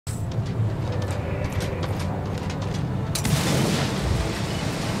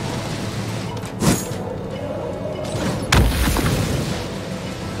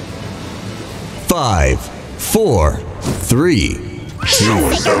5, 4, 3, 2,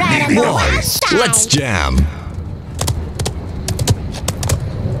 1. Let's jam.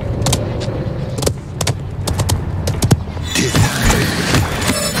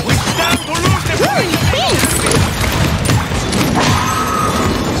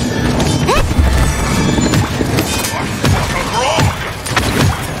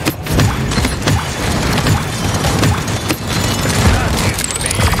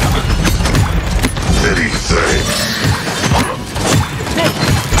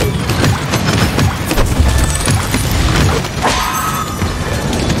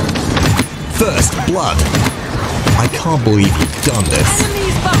 First blood. I can't believe you've done this.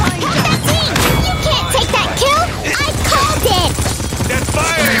 Enemies behind us! You can't take that kill! I called it! They're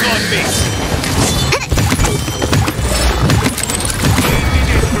firing on me!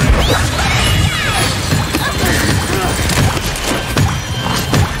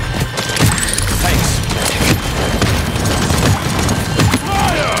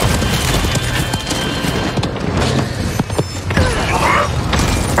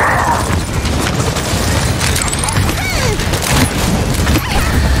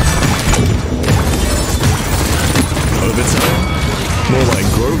 More like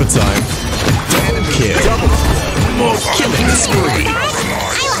Grover time. Kill. Killing spree. I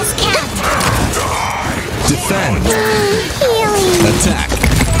lost count! Defend. Healing! Attack.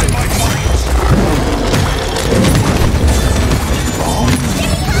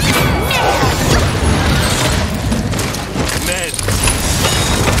 Men!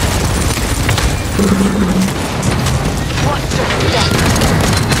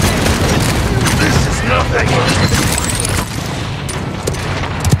 This is nothing!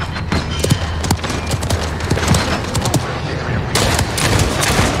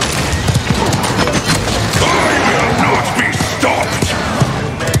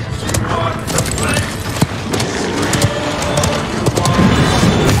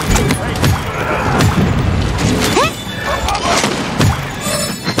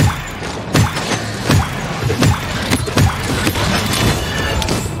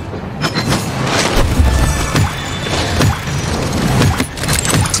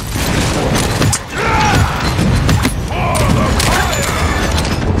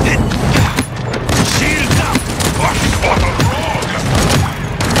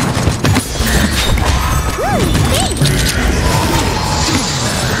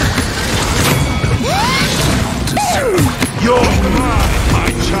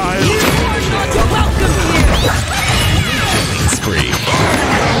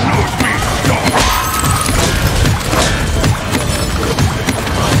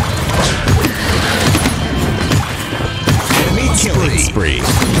 Spree.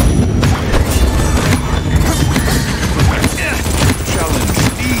 Challenge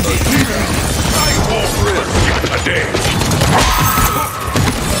easy. I won't risk today.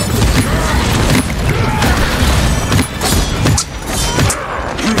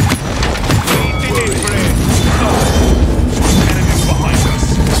 Enemies behind us.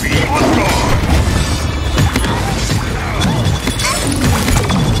 Be on guard.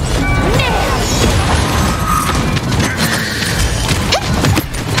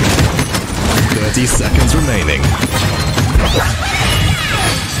 30 seconds remaining.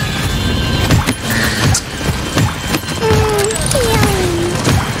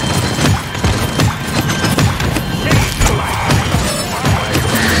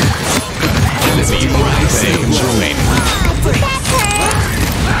 Enemy rampage remaining.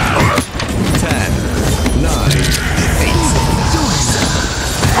 10, 9, 8,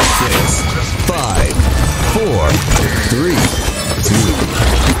 6, 5, 4, 3, 2,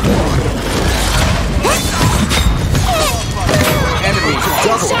 1. Enemy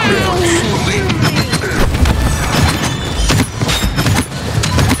double kill.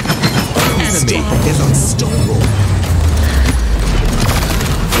 Enemy is unstoppable.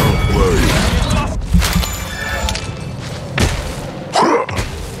 Don't worry.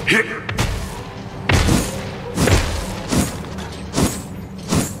 Hit.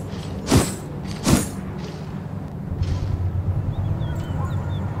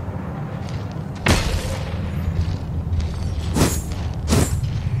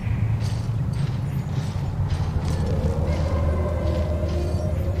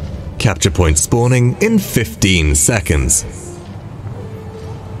 Capture point spawning in 15 seconds.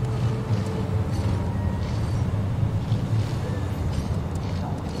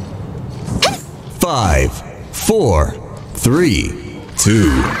 Five, 4, 3,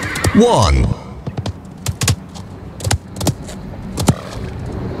 2, 1.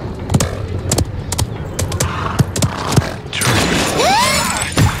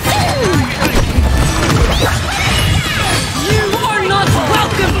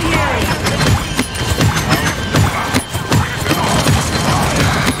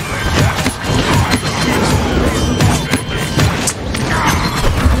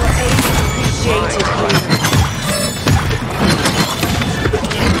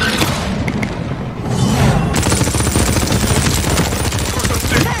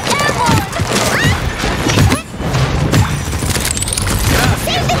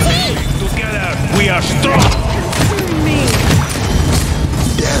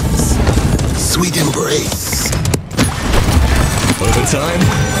 Embrace. Overtime?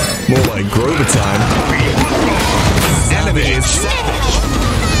 More like Grover time. Enemy is savage.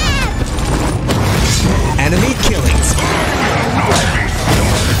 Enemy killings.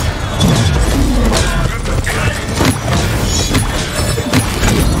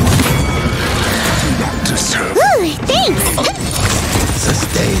 Ooh, thanks!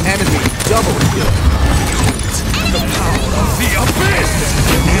 Sustain. Enemy double kill. The power of the abyss!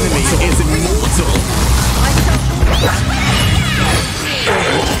 Enemy is immortal.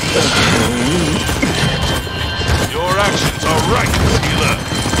 Your actions are right, healer.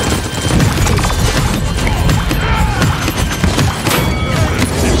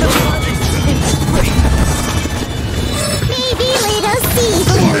 Maybe later see.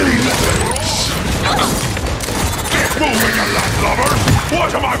 Get moving, you landlubbers!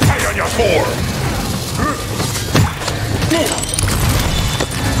 What am I paying you for?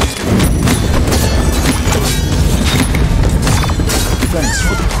 Thanks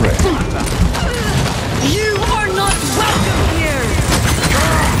for the prayer. You are not welcome here!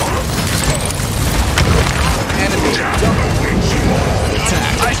 Enemy attack.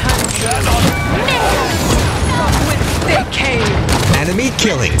 Not with thick cave! Enemy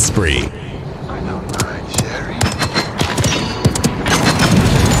killing spree.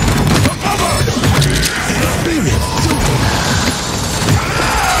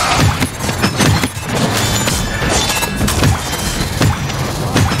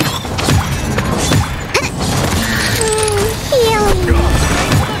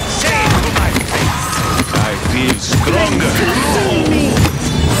 I feel stronger.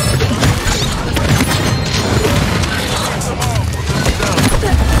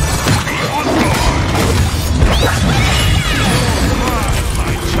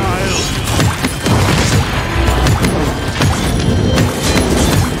 My child.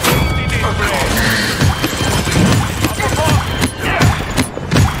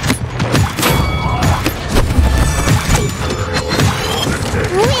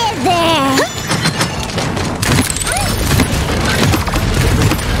 We're there!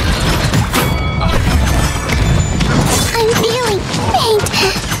 I'm feeling faint.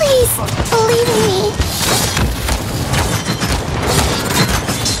 Please, believe in me.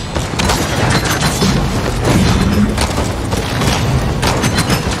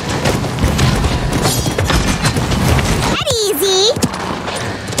 That easy.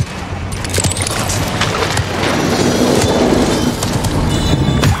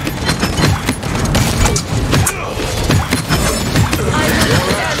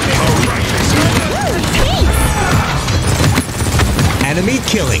 Enemy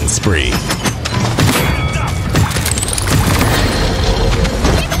killing spree.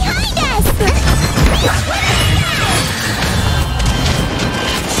 Behind us!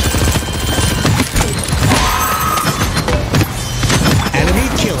 Enemy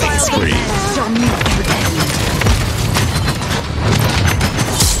killing spree. Don't meet your end.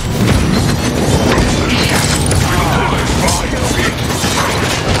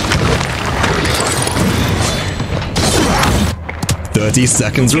 30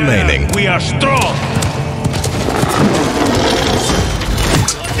 seconds remaining. We are strong.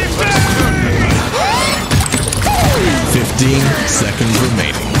 15 seconds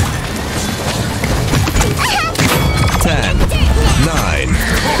remaining. 10, 9,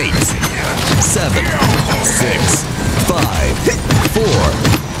 8, 7, 6, 5, 4,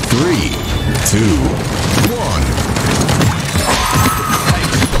 3, 2, 1.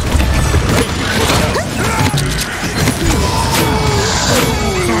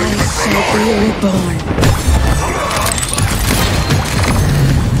 Reborn.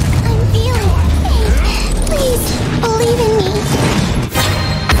 I'm feeling faint. Please, believe in me.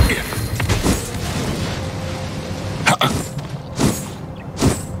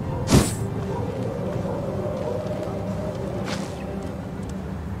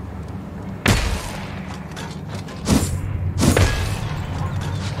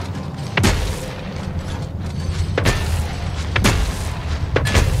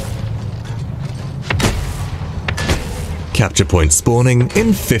 Capture point spawning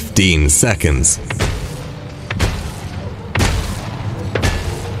in 15 seconds.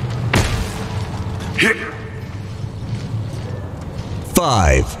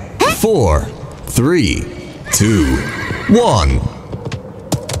 Five, 4, 3, 2, 1.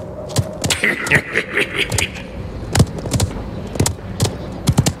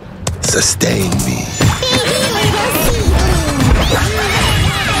 Sustain me.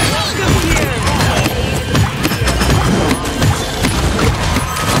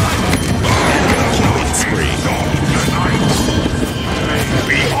 Killing spree.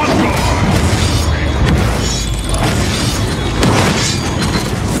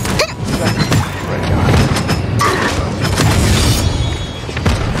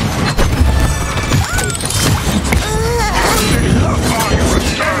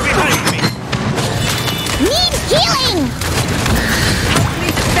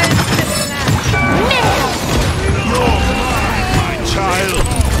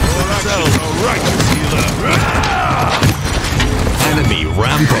 Enemy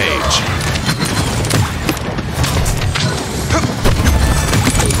rampage.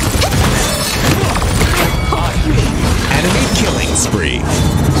 Enemy killing spree.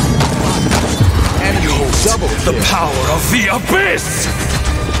 Enemy double The power of the abyss!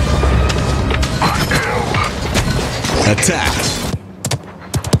 attack.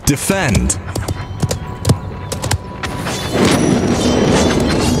 Defend.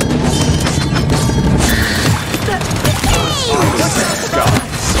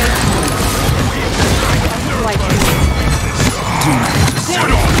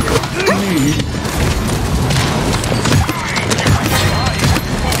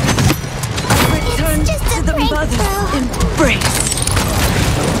 Return to the mother's embrace.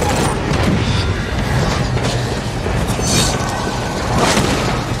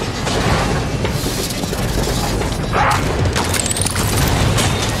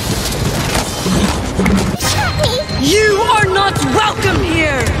 You are not welcome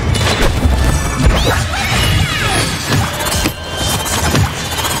here!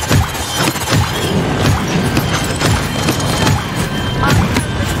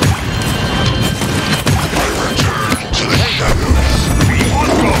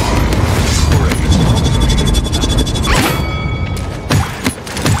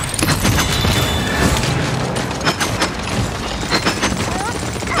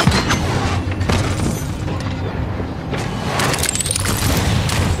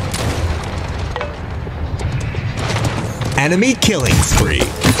 Enemy killing spree.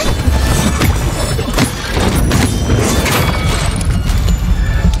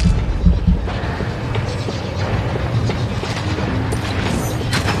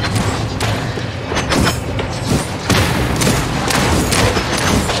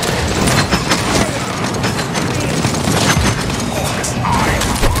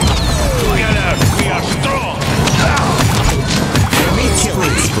 Together, we are strong! Enemy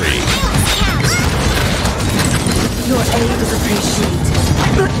killing spree. Your aid is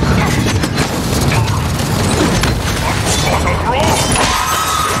appreciated.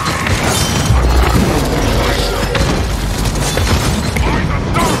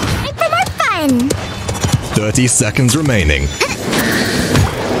 Time for more fun! 30 seconds remaining.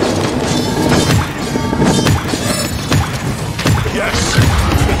 Yes!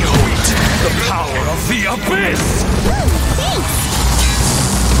 Behold the power of the abyss! Thanks!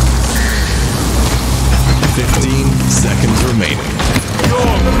 15 seconds remaining.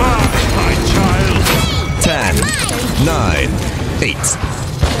 You're mine, my child! 10, 9, 8,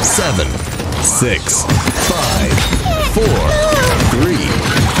 7, 6, 5, 4, 3, 2,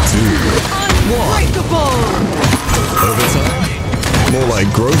 1. Unbreakable! Overtime? More like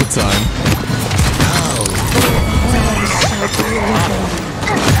Grover time.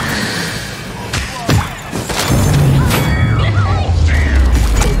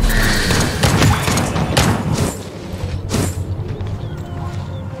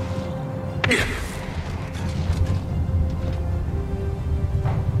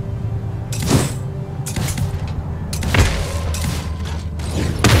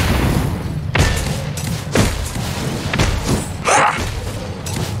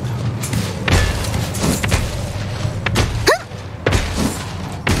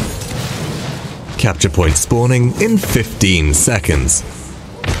 Capture point spawning in 15 seconds.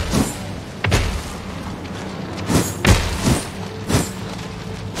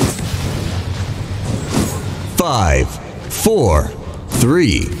 5, 4,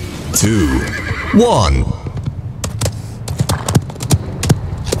 3, 2, 1.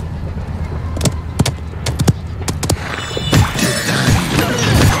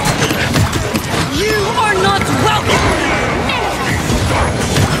 You are not welcome!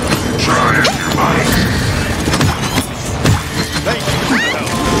 Try as you might!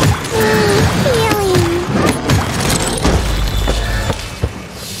 Healing.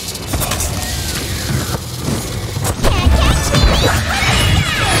 Can't catch me!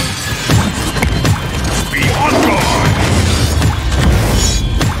 Be on guard!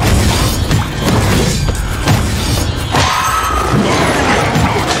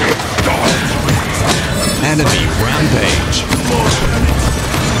 Enemy rampage.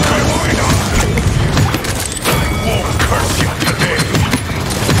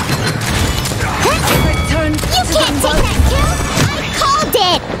 Return You can't take that kill! I called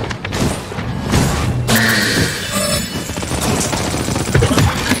it!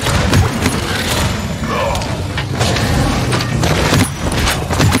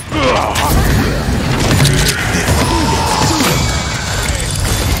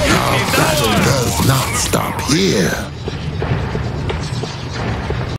 Battle does not stop here.